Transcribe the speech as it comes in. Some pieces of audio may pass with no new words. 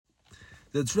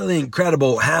It's really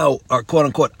incredible how our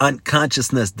quote-unquote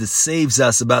unconsciousness deceives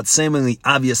us about seemingly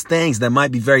obvious things that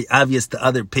might be very obvious to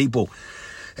other people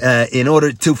in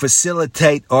order to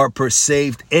facilitate our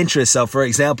perceived interest. So, for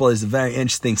example, there's a very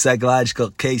interesting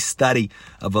psychological case study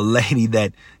of a lady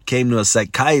that came to a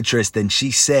psychiatrist, and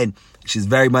she said she's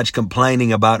very much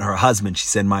complaining about her husband. She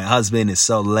said, my husband is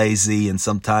so lazy, and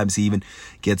sometimes he even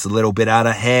gets a little bit out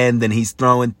of hand, and he's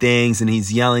throwing things, and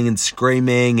he's yelling and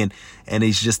screaming, and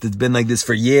it's been like this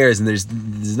for years, and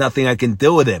there's nothing I can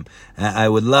do with him. I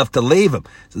would love to leave him.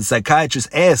 So the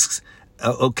psychiatrist asks,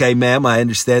 okay, ma'am, I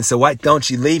understand. So why don't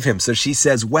you leave him? So she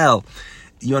says, well,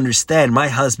 you understand, my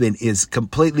husband is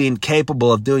completely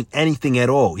incapable of doing anything at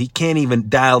all. He can't even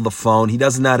dial the phone. He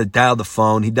doesn't know how to dial the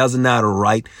phone. He doesn't know how to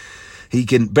write. He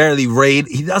can barely read.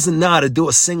 He doesn't know how to do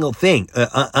a single thing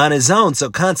on his own. So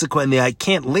consequently, I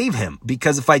can't leave him,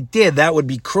 because if I did, that would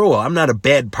be cruel. I'm not a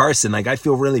bad person. Like, I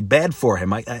feel really bad for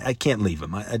him. I can't leave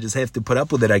him. I just have to put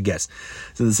up with it, I guess.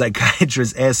 So the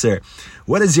psychiatrist asks her,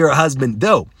 what does your husband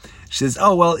do? She says,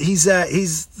 oh, well, he's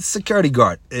security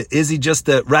guard. Is he just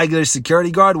a regular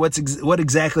security guard? What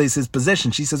exactly is his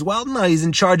position? She says, well, no, he's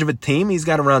in charge of a team. He's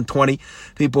got around 20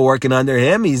 people working under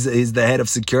him. He's the head of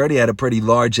security at a pretty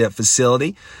large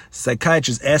facility.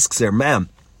 Psychiatrist asks her, ma'am,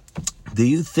 do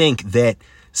you think that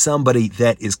somebody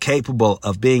that is capable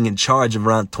of being in charge of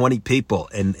around 20 people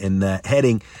and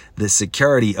heading the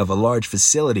security of a large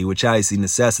facility, which obviously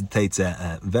necessitates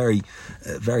very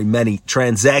many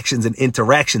transactions and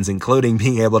interactions, including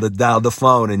being able to dial the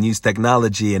phone and use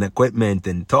technology and equipment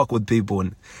and talk with people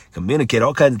and communicate,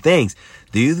 all kinds of things.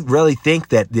 Do you really think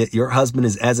that your husband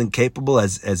is as incapable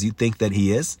as you think that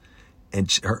he is? And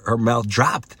her mouth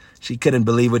dropped. She couldn't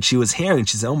believe what she was hearing.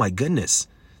 She said, oh my goodness.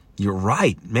 You're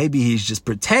right. Maybe he's just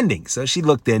pretending. So she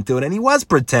looked into it, and he was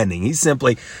pretending. He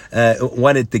simply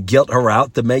wanted to guilt her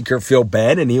out to make her feel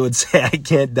bad. And he would say, I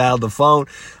can't dial the phone.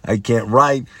 I can't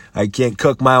write. I can't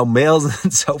cook my own meals,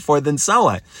 and so forth and so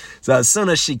on. So as soon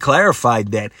as she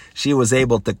clarified that, she was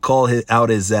able to call out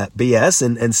his BS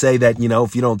and say that,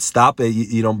 if you don't stop it,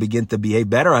 you don't begin to behave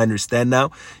better. I understand now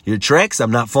your tricks.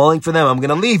 I'm not falling for them. I'm going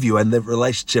to leave you. And the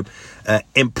relationship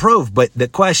improved. But the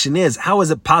question is, how is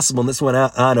it possible? And this went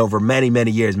on over many,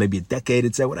 many years, maybe a decade,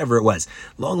 it'd say, whatever it was,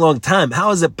 long time.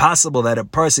 How is it possible that a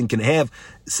person can have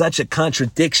such a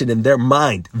contradiction in their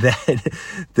mind that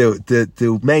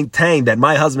to maintain that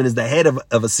my husband is the head of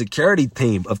a security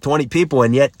team of 20 people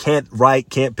and yet can't write,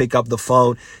 can't pick up the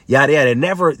phone, yada, yada.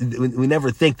 We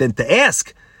never think then to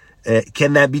ask,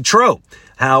 can that be true?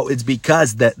 How it's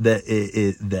because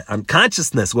the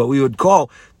unconsciousness, what we would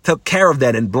call, took care of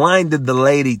that and blinded the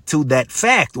lady to that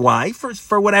fact. Why?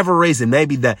 For whatever reason.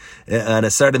 Maybe on a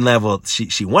certain level,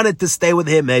 she wanted to stay with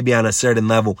him. Maybe on a certain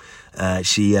level,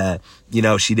 she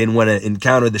didn't want to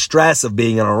encounter the stress of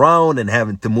being on her own and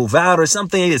having to move out or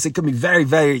something like this. It could be very,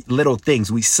 very little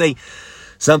things. We see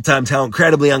sometimes how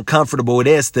incredibly uncomfortable it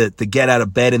is to get out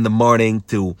of bed in the morning,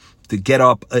 to get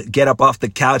up off the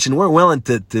couch, and we're willing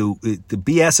to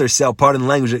BS ourselves, pardon the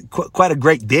language, quite a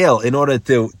great deal in order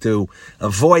to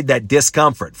avoid that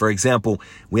discomfort. For example,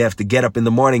 we have to get up in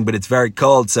the morning, but it's very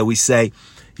cold, so we say,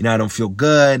 I don't feel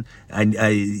good.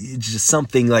 It's just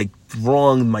something like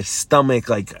wrong with my stomach.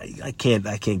 Like I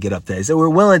can't get up there. So we're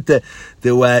willing to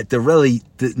really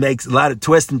make a lot of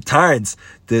twists and turns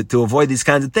to avoid these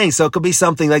kinds of things. So it could be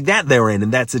something like that they're in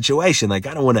that situation. Like,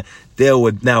 I don't want to deal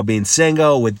with now being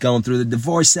single, with going through the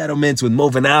divorce settlements, with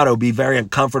moving out. It'll be very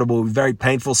uncomfortable. It'll be very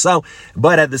painful. So,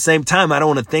 but at the same time, I don't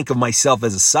want to think of myself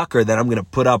as a sucker that I'm going to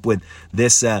put up with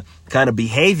this kind of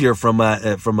behavior from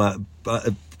a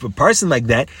person like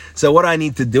that. So what I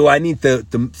need to do, I need to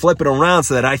flip it around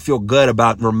so that I feel good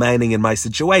about remaining in my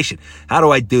situation. How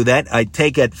do I do that? I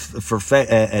take at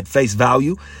face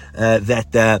value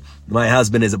that my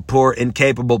husband is a poor,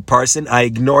 incapable person. I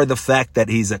ignore the fact that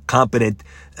he's a competent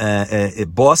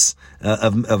boss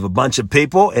of a bunch of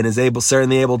people and is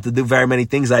certainly able to do very many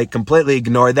things. I completely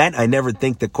ignore that. I never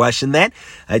think to question that.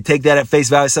 I take that at face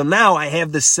value. So now I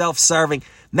have this self-serving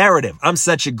narrative. I'm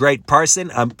such a great person.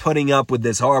 I'm putting up with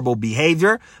this horrible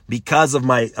behavior because of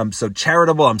I'm so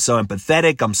charitable. I'm so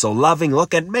empathetic. I'm so loving.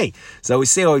 Look at me. So we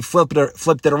see how we flipped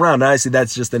it around. Obviously,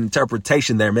 that's just an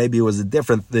interpretation there. Maybe it was a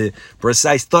different,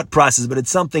 precise thought process, but it's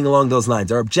something along those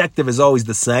lines. Our objective is always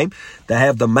the same, to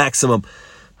have the maximum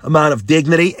amount of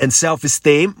dignity and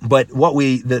self-esteem, but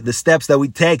the steps that we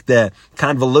take, the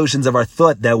convolutions of our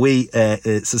thought that we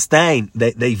sustain,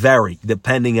 they vary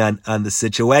depending on the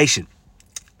situation.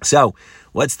 So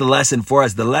what's the lesson for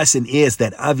us? The lesson is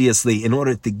that obviously in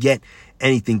order to get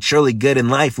anything truly good in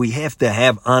life, we have to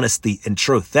have honesty and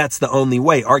truth. That's the only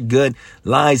way. Our good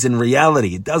lies in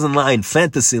reality. It doesn't lie in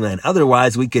fantasy land.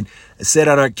 Otherwise, we could sit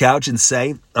on our couch and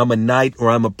say, I'm a knight or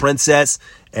I'm a princess,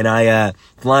 and I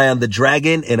fly on the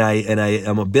dragon, and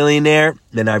I'm a billionaire,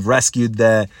 and I've rescued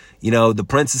the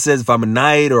princesses. If I'm a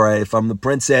knight or if I'm the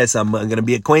princess, I'm going to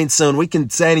be a queen soon. We can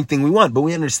say anything we want, but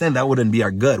we understand that wouldn't be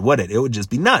our good, would it? It would just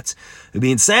be nuts. It would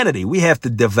be insanity. We have to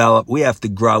develop. We have to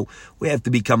grow. We have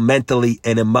to become mentally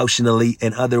and emotionally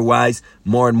and otherwise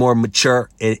more and more mature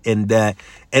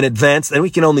and advanced. And we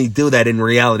can only do that in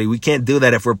reality. We can't do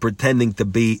that if we're pretending to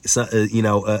be,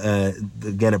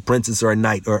 again, a princess or a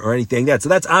knight or anything like that. So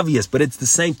that's obvious, but it's the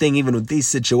same thing even with these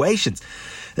situations.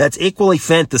 That's equally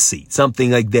fantasy,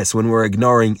 something like this, when we're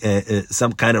ignoring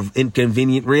some kind of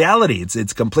inconvenient reality.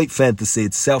 It's complete fantasy.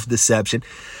 It's self-deception.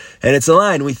 And it's a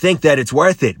lie. And we think that it's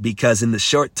worth it because in the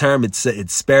short term, it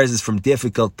spares us from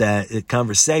difficult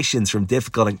conversations, from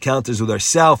difficult encounters with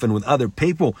ourselves and with other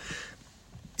people.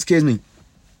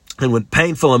 And with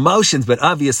painful emotions. But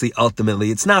obviously, ultimately,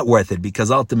 it's not worth it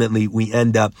because ultimately we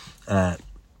end up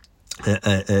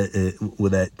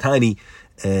with a tiny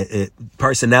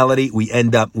personality. We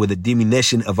end up with a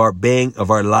diminution of our being,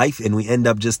 of our life, and we end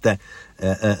up just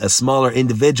a smaller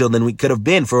individual than we could have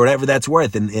been for whatever that's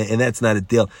worth, and that's not a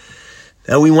deal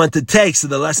that we want to take. So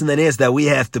the lesson then is that we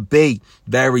have to be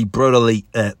very brutally,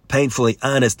 painfully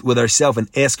honest with ourselves and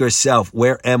ask ourselves,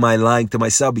 where am I lying to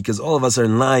myself? Because all of us are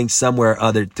lying somewhere or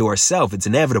other to ourselves. It's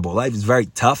inevitable. Life is very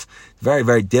tough. Very,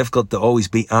 very difficult to always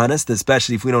be honest,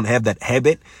 especially if we don't have that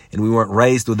habit and we weren't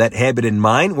raised with that habit in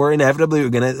mind. We're inevitably,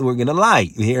 we're gonna lie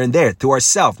here and there to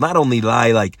ourselves. Not only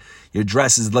lie like your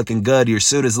dress is looking good, your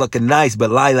suit is looking nice,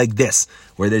 but lie like this,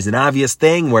 where there's an obvious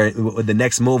thing where the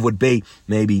next move would be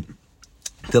maybe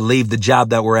to leave the job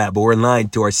that we're at, but we're lying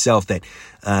to ourselves that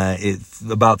it's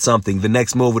about something. The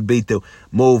next move would be to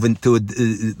move into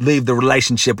leave the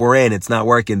relationship we're in. It's not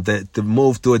working. To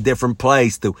move to a different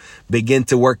place, to begin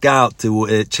to work out,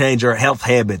 to change our health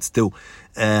habits, to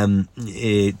advance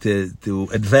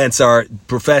our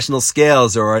professional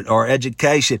skills or our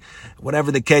education,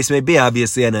 whatever the case may be.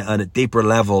 Obviously, on a deeper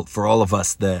level, for all of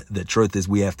us, the truth is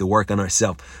we have to work on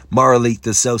ourselves morally.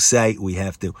 To so say, we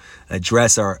have to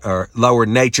address our lower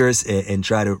natures and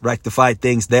try to rectify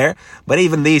things there. But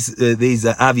even these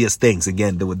obvious things,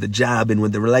 again, with the job and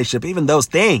with the relationship, even those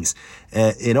things,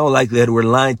 in all likelihood, we're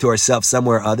lying to ourselves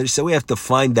somewhere or other. So we have to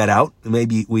find that out.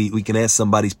 Maybe we can ask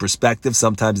somebody's perspective.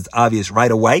 Sometimes it's obvious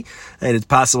right away, and it's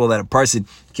possible that a person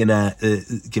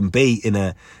can be in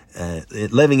a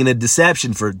living in a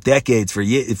deception for decades, for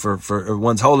years, for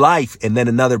one's whole life, and then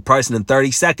another person in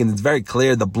 30 seconds. It's very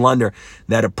clear the blunder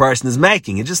that a person is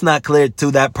making. It's just not clear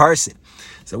to that person.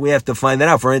 So we have to find that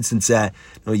out. For instance, a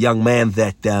young man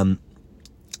that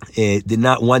did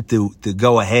not want to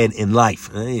go ahead in life.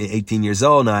 18 years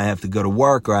old, now I have to go to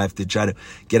work or I have to try to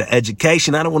get an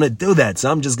education. I don't want to do that, so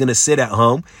I'm just going to sit at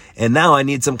home. And now I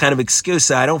need some kind of excuse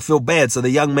so I don't feel bad. So the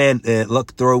young man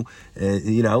looked through,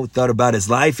 thought about his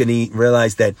life, and he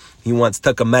realized that he once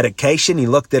took a medication. He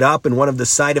looked it up, and one of the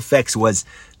side effects was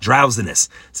drowsiness.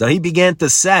 So he began to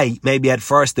say, maybe at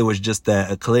first it was just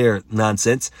a clear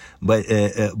nonsense, but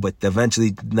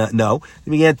eventually no.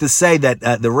 He began to say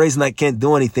that the reason I can't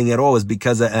do anything at all is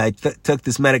because I took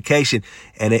this medication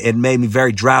and it made me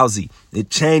very drowsy. It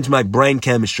changed my brain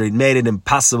chemistry. It made it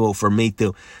impossible for me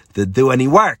to do any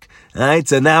work. All right.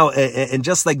 So now, and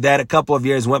just like that, a couple of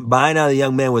years went by. Now the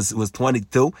young man was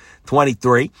 22,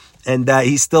 23, and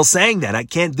he's still saying that I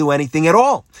can't do anything at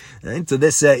all. Right? So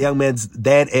this young man's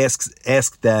dad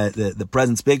asked the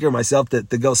present speaker, myself, to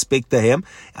go speak to him.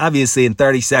 Obviously, in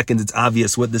 30 seconds, it's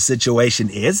obvious what the situation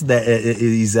is. That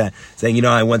he's saying,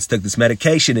 I once took this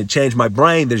medication. It changed my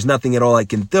brain. There's nothing at all I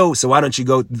can do. So why don't you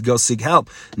go seek help?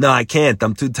 No, I can't.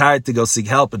 I'm too tired to go seek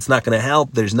help. It's not going to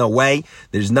help. There's no way.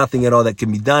 There's nothing at all that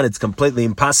can be done. It's completely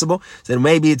impossible. So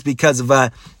maybe it's because of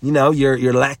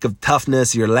your lack of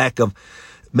toughness, your lack of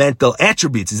mental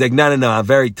attributes. He's like, no, I'm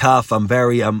very tough.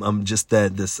 I'm just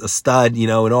a stud, in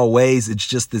all ways. It's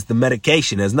just the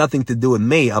medication. It has nothing to do with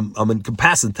me. I'm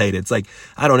incapacitated. It's like,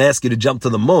 I don't ask you to jump to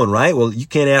the moon, right? Well, you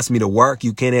can't ask me to work.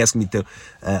 You can't ask me to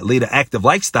lead an active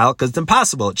lifestyle because it's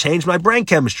impossible. It changed my brain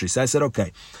chemistry. So I said,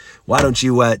 okay, why don't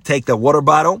you take the water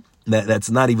bottle that's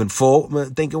not even full? I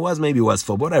think maybe it was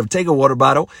full, but whatever. Take a water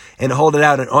bottle and hold it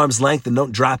out at arm's length and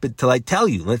don't drop it till I tell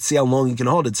you. Let's see how long you can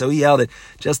hold it. So he held it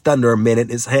just under a minute.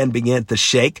 His hand began to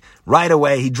shake. Right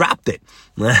away, he dropped it.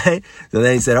 Right? So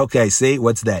then he said, okay, see,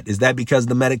 what's that? Is that because of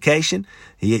the medication?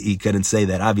 He couldn't say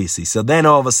that, obviously. So then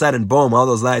all of a sudden, boom, all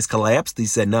those lies collapsed. He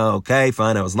said, no, okay,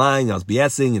 fine, I was lying, I was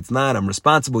BSing, it's not, I'm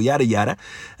responsible, yada, yada.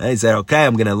 And he said, okay,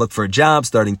 I'm going to look for a job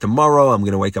starting tomorrow, I'm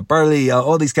going to wake up early,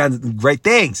 all these kinds of great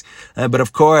things. But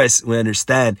of course, we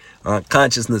understand our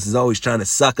consciousness is always trying to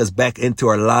suck us back into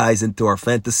our lies, into our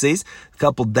fantasies. A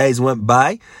couple days went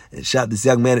by, and shot this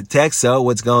young man a text, so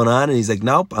what's going on? And he's like,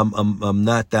 nope, I'm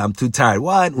not, I'm too tired.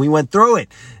 What? We went through it.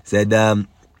 Said,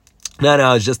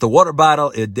 no, it's just a water bottle.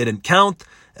 It didn't count.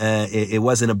 It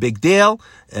wasn't a big deal.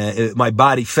 My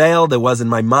body failed. It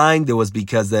wasn't my mind. It was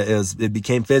because it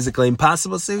became physically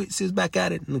impossible. So he was back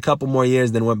at it. And a couple more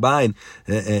years then went by, and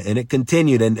it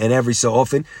continued. And every so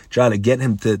often, trying to get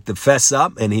him to fess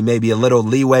up, and he maybe a little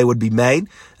leeway would be made.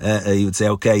 He would say,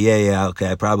 okay,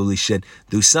 okay, I probably should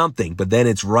do something. But then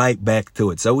it's right back to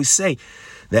it. So we say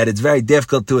that it's very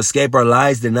difficult to escape our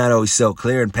lies. They're not always so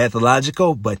clear and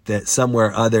pathological, but somewhere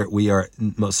or other we are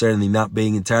most certainly not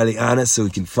being entirely honest, so we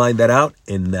can find that out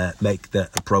and make the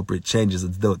appropriate changes.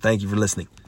 Let's do it. Thank you for listening.